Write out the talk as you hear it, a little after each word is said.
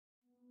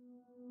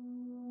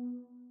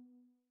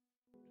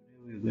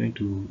going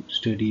to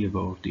study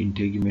about the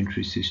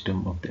integumentary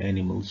system of the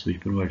animals, which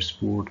provides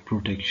support,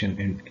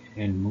 protection,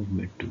 and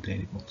movement to the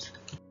animals.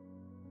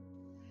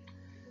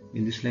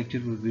 In this lecture,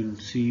 we will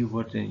see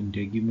what an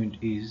integument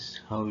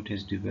is, how it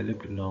has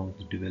developed along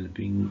the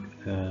developing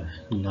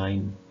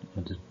line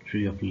of the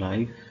tree of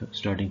life,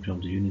 starting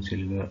from the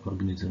unicellular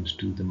organisms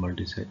to the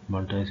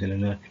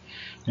multicellular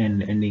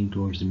and ending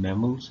towards the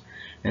mammals.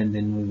 And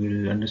then we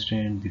will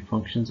understand the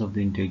functions of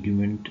the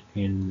integument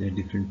and the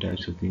different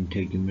types of the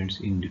integuments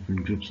in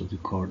different groups of the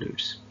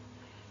chordates.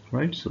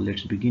 Right, so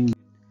let's begin.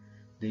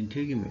 The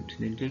integument.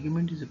 The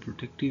integument is a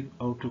protective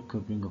outer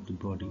covering of the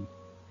body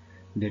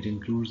that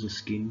includes the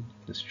skin,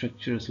 the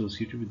structure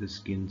associated with the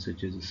skin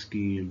such as the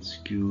scales,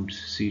 scutes,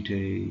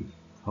 setae,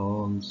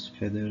 horns,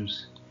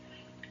 feathers,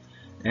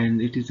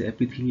 and it is the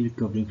epithelial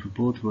covering for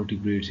both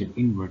vertebrates and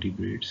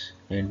invertebrates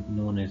and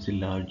known as the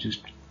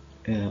largest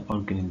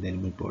organ in the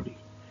animal body.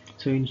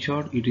 So in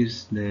short, it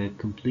is the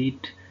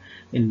complete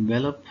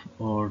envelope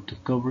or the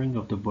covering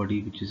of the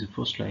body, which is the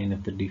first line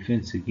of the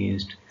defense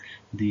against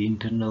the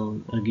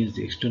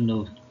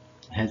external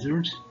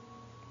hazards.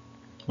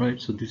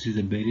 Right, so this is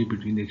a barrier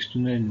between the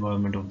external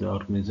environment of the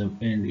organism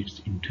and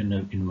its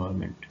internal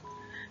environment.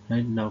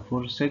 Right, now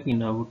for a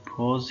second I would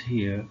pause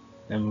here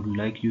and would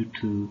like you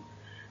to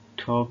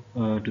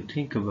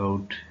think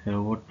about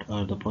what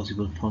are the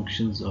possible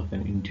functions of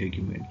an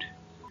integument.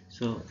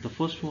 So the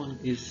first one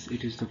is,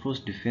 it is the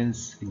first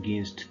defense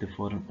against the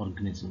foreign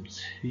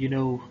organisms. You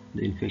know,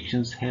 the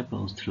infections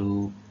happens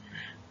through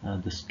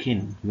the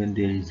skin when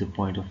there is a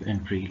point of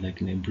entry,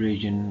 like an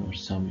abrasion or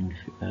some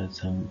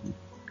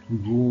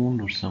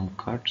wound or some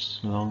cuts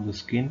along the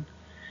skin.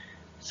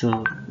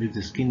 So if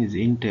the skin is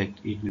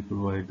intact, it will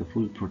provide the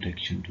full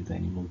protection to the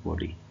animal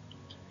body.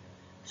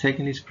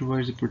 Secondly, it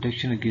provides a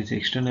protection against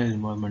external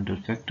environmental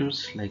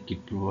factors, like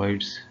it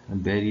provides a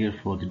barrier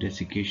for the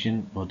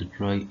desiccation or the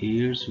dry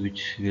airs,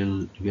 which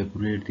will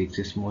evaporate the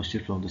excess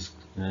moisture from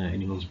the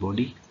animal's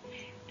body.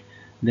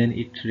 Then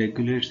it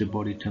regulates the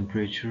body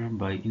temperature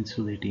by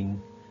insulating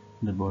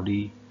the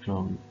body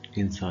from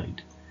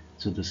inside.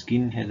 So the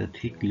skin has a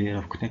thick layer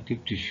of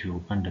connective tissue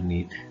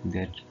underneath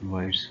that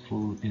provides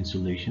full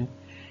insulation,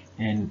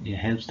 and it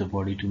helps the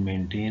body to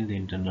maintain the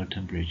internal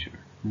temperature.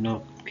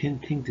 Now, can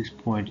think this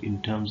point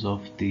in terms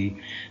of the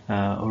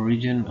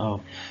origin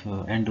of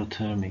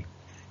endothermy.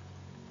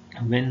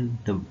 When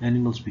the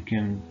animals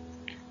became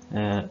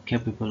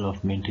capable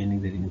of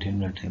maintaining their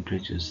internal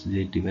temperatures,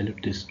 they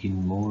developed the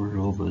skin more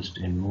robust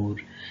and more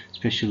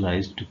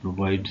specialized to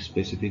provide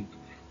specific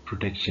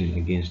protection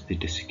against the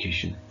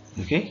desiccation.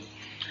 Okay,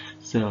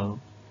 so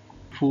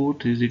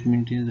fourth is, it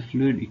maintains the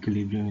fluid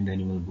equilibrium in the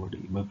animal body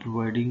by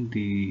providing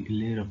the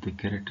layer of the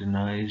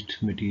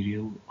keratinized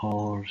material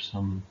or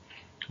some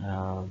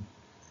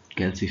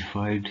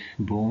calcified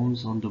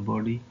bones on the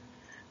body.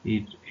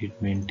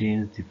 It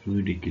maintains the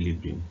fluid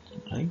equilibrium,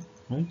 right,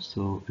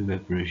 so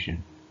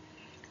evaporation.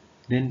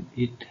 Then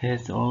it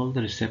has all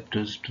the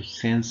receptors to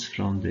sense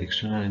from the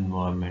external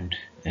environment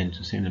and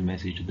to send a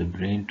message to the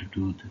brain to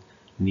do the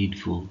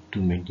needful to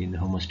maintain the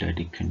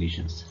homeostatic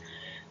conditions.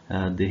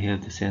 They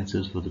have the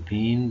sensors for the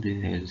pain, they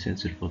have the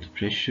sensor for the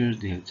pressure,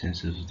 they have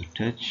sensors for the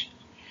touch,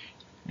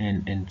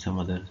 and some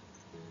other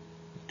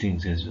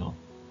things as well.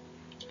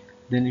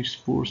 Then it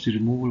supports the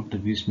removal of the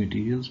waste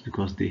materials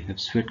because they have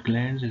sweat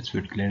glands, and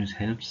sweat glands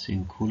helps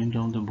in cooling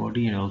down the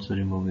body and also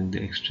removing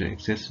the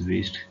excess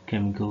waste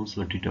chemicals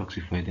or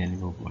detoxify the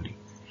animal body.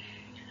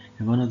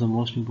 And one of the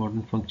most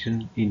important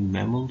functions in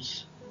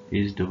mammals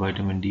is the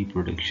vitamin D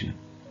production.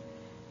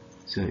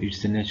 So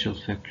it's the natural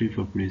factory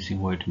for producing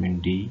vitamin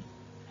D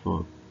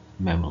for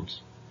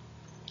mammals.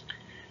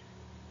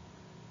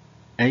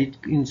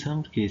 In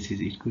some cases,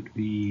 it could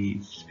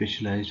be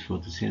specialized for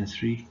the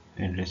sensory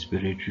and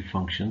respiratory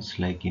functions,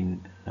 like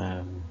in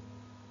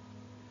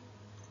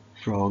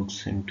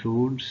frogs and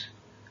toads.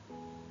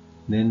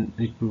 Then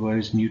it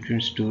provides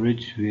nutrient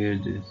storage, where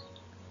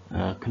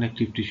the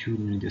connective tissue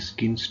in the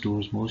skin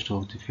stores most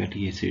of the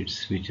fatty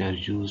acids, which are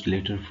used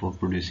later for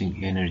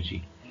producing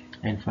energy.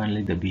 And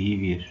finally, the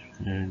behavior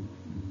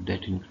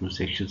that includes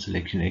sexual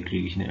selection,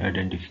 aggregation, and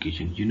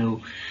identification. You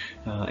know,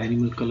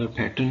 animal color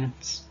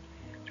patterns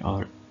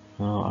are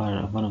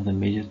one of the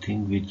major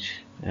things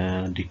which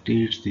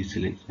dictates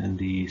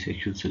the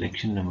sexual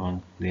selection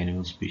among the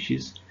animal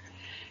species.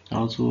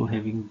 Also,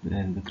 having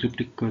the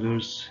cryptic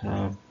colors,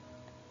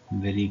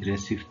 very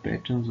aggressive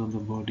patterns on the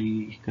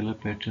body, color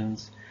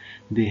patterns,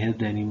 they help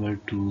the animal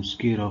to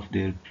scare off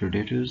their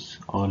predators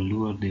or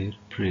lure their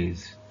prey.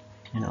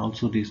 And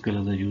also these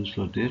colors are used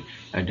for their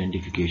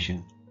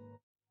identification.